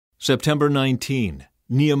September 19.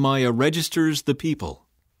 Nehemiah registers the people.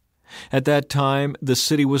 At that time the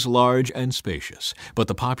city was large and spacious, but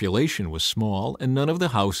the population was small, and none of the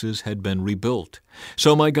houses had been rebuilt.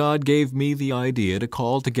 So my God gave me the idea to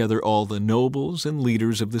call together all the nobles and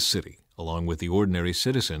leaders of the city, along with the ordinary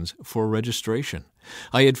citizens, for registration.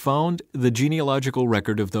 I had found the genealogical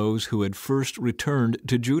record of those who had first returned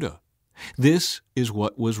to Judah. This is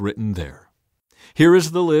what was written there. Here is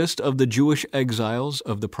the list of the Jewish exiles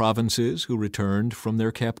of the provinces who returned from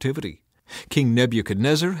their captivity. King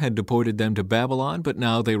Nebuchadnezzar had deported them to Babylon, but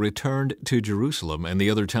now they returned to Jerusalem and the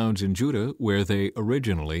other towns in Judah where they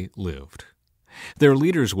originally lived. Their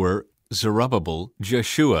leaders were Zerubbabel,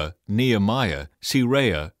 Jeshua, Nehemiah,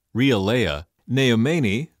 Seraiah, Reelaiah,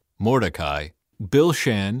 Naamani, Mordecai,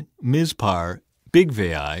 Bilshan, Mizpar,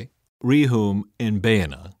 Bigvai, Rehum, and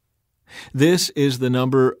Baanah. This is the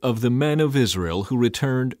number of the men of Israel who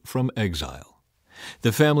returned from exile.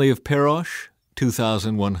 The family of Parosh,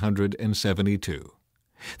 2,172.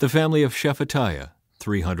 The family of Shephatiah,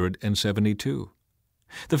 372.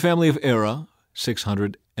 The family of Erah,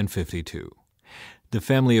 652. The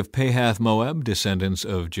family of Pahath-Moab, descendants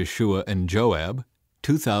of Jeshua and Joab,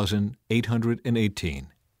 2,818.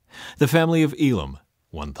 The family of Elam,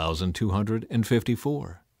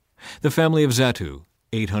 1,254. The family of Zattu,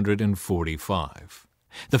 845.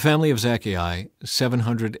 The family of Zacchai,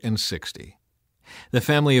 760. The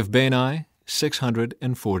family of Bani,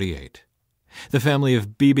 648. The family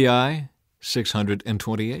of Bebai,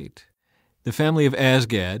 628. The family of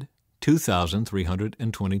Azgad,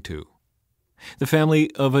 2,322. The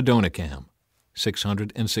family of Adonikam,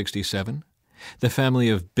 667. The family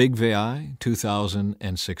of Bigvai,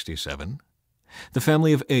 2,067. The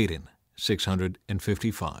family of Adin,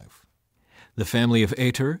 655. The family of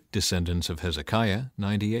Ater, descendants of Hezekiah,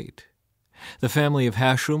 98. The family of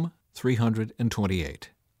Hashum, 328.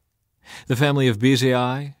 The family of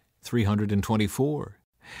Bezai, 324.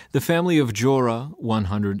 The family of Jorah,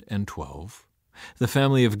 112. The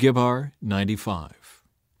family of Gibbar, 95.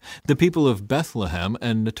 The people of Bethlehem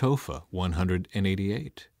and Netophah,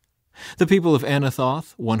 188. The people of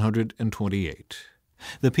Anathoth, 128.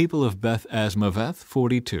 The people of Beth Asmaveth,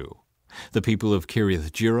 42. The people of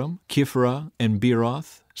Kiriath-Jearim, Kiphrah, and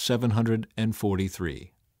Beeroth,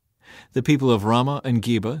 743. The people of Ramah and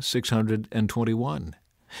Geba, 621.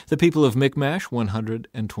 The people of Michmash,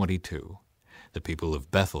 122. The people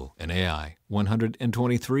of Bethel and Ai,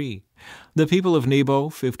 123. The people of Nebo,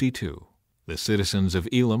 52. The citizens of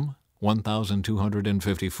Elam,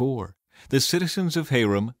 1,254. The citizens of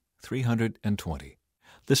Haram, 320.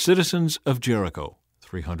 The citizens of Jericho,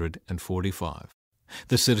 345.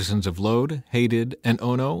 The citizens of Lod, Hadid, and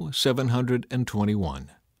Ono,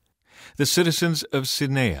 721. The citizens of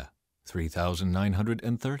Sineah,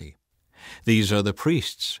 3,930. These are the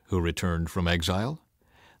priests who returned from exile.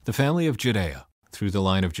 The family of Judea, through the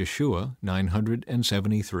line of Jeshua,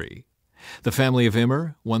 973. The family of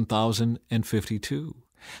Immer, 1,052.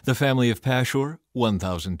 The family of Pashur,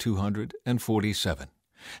 1,247.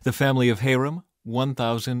 The family of Haram,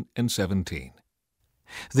 1,017.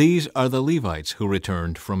 These are the Levites who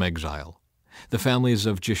returned from exile. The families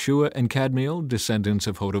of Jeshua and Kadmiel, descendants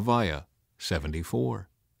of Hodaviah, 74.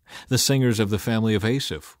 The singers of the family of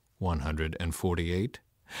Asaph, 148.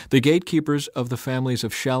 The gatekeepers of the families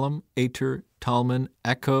of Shallum, Ater, Talmon,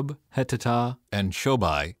 Akub, Hetatah, and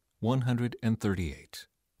Shobai, 138.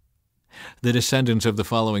 The descendants of the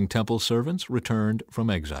following temple servants returned from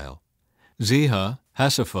exile: Ziha,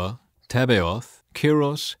 Hasaphah, Tabeoth,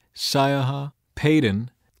 Kiros, Siaha, Padon,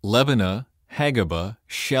 Lebanah, Hagabah,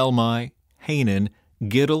 Shalmai, Hanan,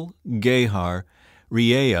 Giddel, Gehar,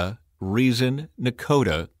 Reaiah, Rezin,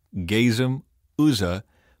 Nekoda, Gazim, Uzzah,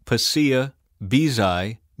 Paseah,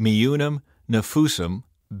 Bezai, Meunim, Nephusim,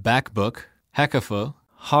 Bakbuk, Hakapha,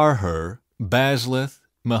 Harhur, Bazlith,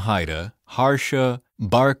 Mahida, Harsha,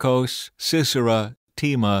 Barkos, Sisera,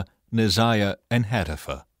 Tema, Neziah, and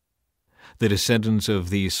Hatapha. The descendants of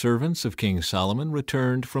these servants of King Solomon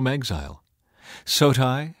returned from exile: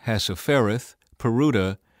 Sotai, Hassophereth,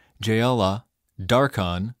 Peruda, Jaelah,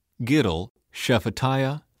 Darkon, Giddel,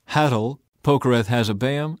 Shephatiah, Hattil,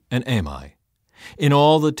 Pokereth-Hazzebaim, and Amai. In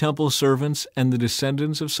all, the temple servants and the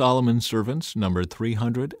descendants of Solomon's servants numbered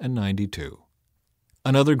 392.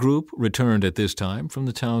 Another group returned at this time from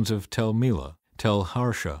the towns of Tel Melah, Tel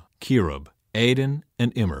Harsha, Kerub, Aden,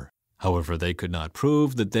 and Immer. However, they could not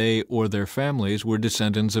prove that they or their families were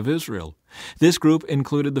descendants of Israel. This group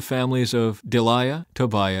included the families of Deliah,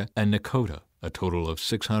 Tobiah, and Nekoda, a total of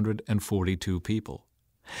 642 people.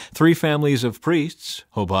 3 families of priests,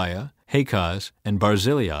 Hobiah, Hakaz, and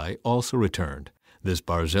Barzillai, also returned. This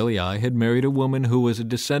Barzillai had married a woman who was a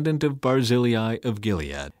descendant of Barzillai of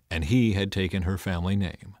Gilead, and he had taken her family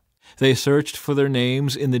name. They searched for their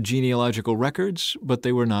names in the genealogical records, but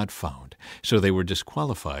they were not found, so they were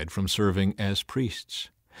disqualified from serving as priests.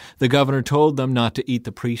 The governor told them not to eat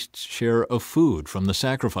the priest's share of food from the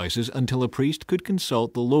sacrifices until a priest could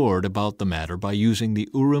consult the Lord about the matter by using the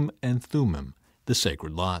Urim and Thummim, the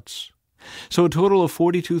sacred lots. So a total of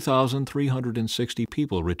 42,360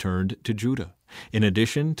 people returned to Judah, in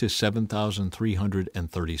addition to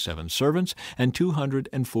 7,337 servants and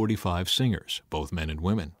 245 singers, both men and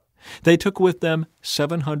women. They took with them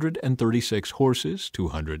 736 horses,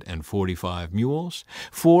 245 mules,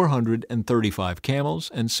 435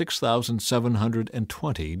 camels, and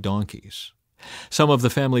 6,720 donkeys. Some of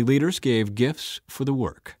the family leaders gave gifts for the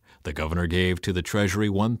work. The governor gave to the treasury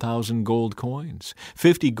 1,000 gold coins,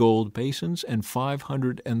 50 gold basins, and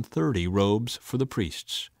 530 robes for the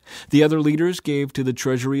priests. The other leaders gave to the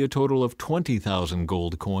treasury a total of 20,000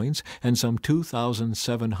 gold coins and some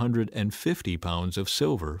 2,750 pounds of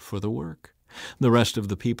silver for the work. The rest of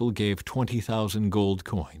the people gave 20,000 gold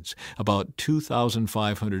coins, about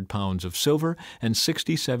 2,500 pounds of silver, and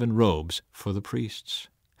 67 robes for the priests.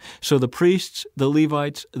 So the priests, the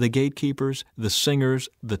Levites, the gatekeepers, the singers,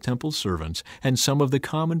 the temple servants, and some of the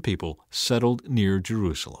common people settled near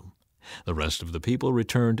Jerusalem. The rest of the people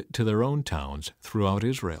returned to their own towns throughout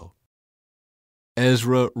Israel.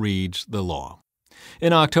 Ezra reads the law.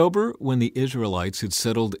 In October, when the Israelites had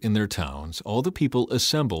settled in their towns, all the people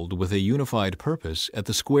assembled with a unified purpose at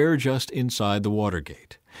the square just inside the water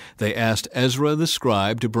gate. They asked Ezra the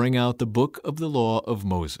scribe to bring out the book of the law of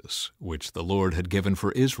Moses, which the Lord had given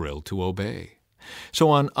for Israel to obey. So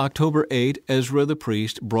on October 8, Ezra the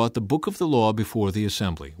priest brought the book of the law before the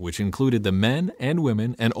assembly, which included the men and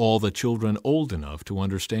women and all the children old enough to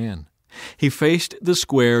understand. He faced the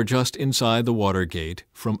square just inside the water gate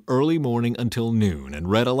from early morning until noon and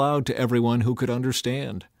read aloud to everyone who could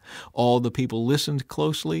understand. All the people listened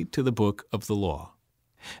closely to the book of the law.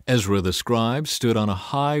 Ezra the scribe stood on a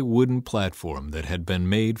high wooden platform that had been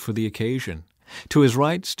made for the occasion. To his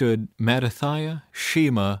right stood Mattithiah,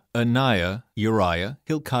 Shema, Ananiah, Uriah,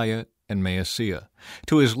 Hilkiah, and Maaseiah.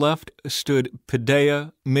 To his left stood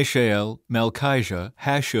Pedaiah, Mishael, Malchijah,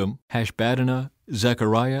 Hashum, Hashbaddanah,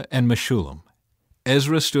 Zechariah, and Meshullam.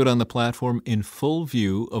 Ezra stood on the platform in full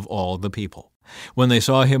view of all the people. When they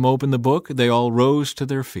saw him open the book, they all rose to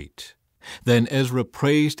their feet. Then Ezra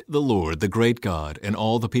praised the Lord, the great God, and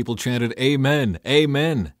all the people chanted, Amen,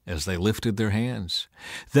 Amen, as they lifted their hands.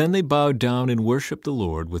 Then they bowed down and worshipped the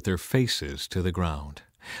Lord with their faces to the ground.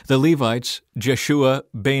 The Levites, Jeshua,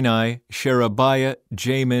 Bani, Sherebiah,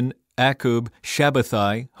 Jamin, Akkub,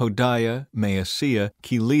 Shabbathai, Hodiah, Maaseiah,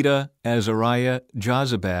 Kelita, Azariah,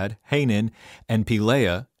 Jozabad, Hanan, and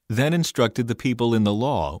Pelaiah, then instructed the people in the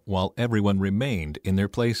law while everyone remained in their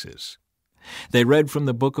places. They read from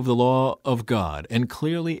the book of the law of God and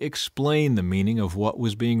clearly explained the meaning of what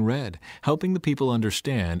was being read, helping the people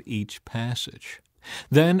understand each passage.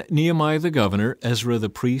 Then Nehemiah the governor, Ezra the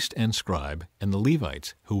priest and scribe, and the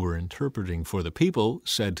Levites, who were interpreting for the people,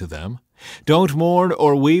 said to them, Don't mourn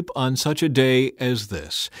or weep on such a day as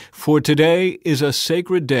this, for today is a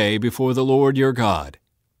sacred day before the Lord your God.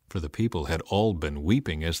 For the people had all been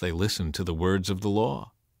weeping as they listened to the words of the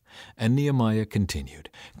law. And Nehemiah continued,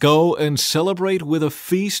 Go and celebrate with a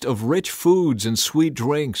feast of rich foods and sweet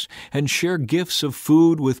drinks, and share gifts of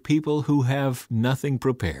food with people who have nothing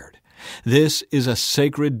prepared. This is a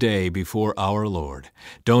sacred day before our Lord.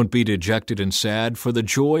 Don't be dejected and sad, for the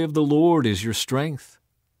joy of the Lord is your strength.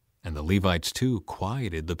 And the Levites too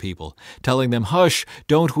quieted the people, telling them, Hush,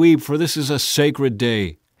 don't weep, for this is a sacred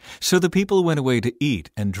day. So the people went away to eat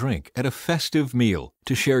and drink at a festive meal,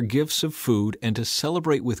 to share gifts of food, and to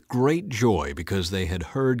celebrate with great joy because they had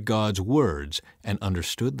heard God's words and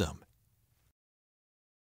understood them.